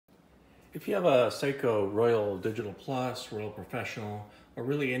If you have a Saeco Royal Digital Plus, Royal Professional, or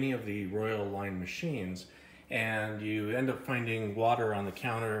really any of the Royal line machines, and you end up finding water on the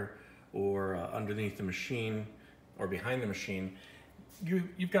counter or underneath the machine or behind the machine,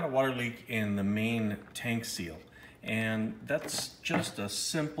 you've got a water leak in the main tank seal. And that's just a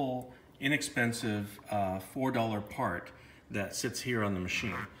simple, inexpensive $4 part that sits here on the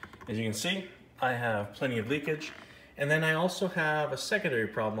machine. As you can see, I have plenty of leakage. And then I also have a secondary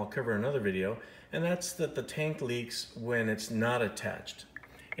problem I'll cover in another video, and that's that the tank leaks when it's not attached.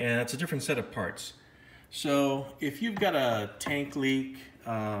 And it's a different set of parts. So if you've got a tank leak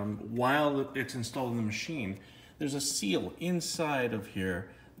while it's installed in the machine, there's a seal inside of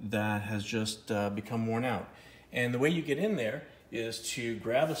here that has just become worn out. And the way you get in there is to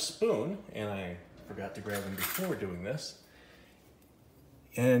grab a spoon, and I forgot to grab them before doing this,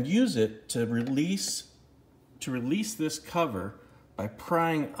 and use it to release this cover by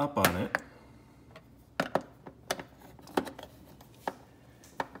prying up on it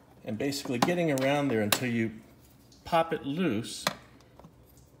and basically getting around there until you pop it loose.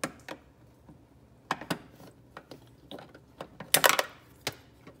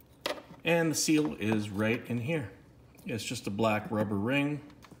 And the seal is right in here. It's just a black rubber ring.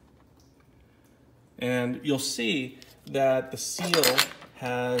 And you'll see that the seal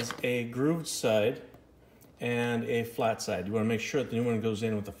has a grooved side and a flat side. You want to make sure that the new one goes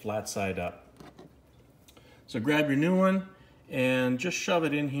in with the flat side up. So grab your new one and just shove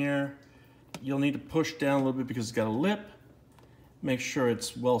it in here. You'll need to push down a little bit because it's got a lip. Make sure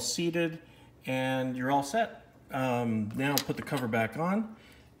it's well seated and you're all set. Now put the cover back on.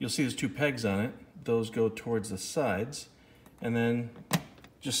 You'll see there's two pegs on it. Those go towards the sides. And then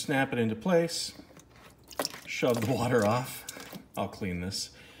just snap it into place. Shove the water off. I'll clean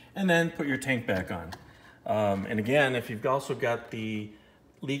this. And then put your tank back on. And again, if you've also got the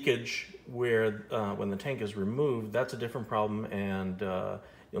leakage where when the tank is removed, that's a different problem, and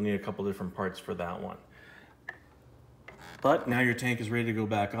you'll need a couple different parts for that one. But now your tank is ready to go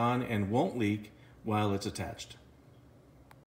back on and won't leak while it's attached.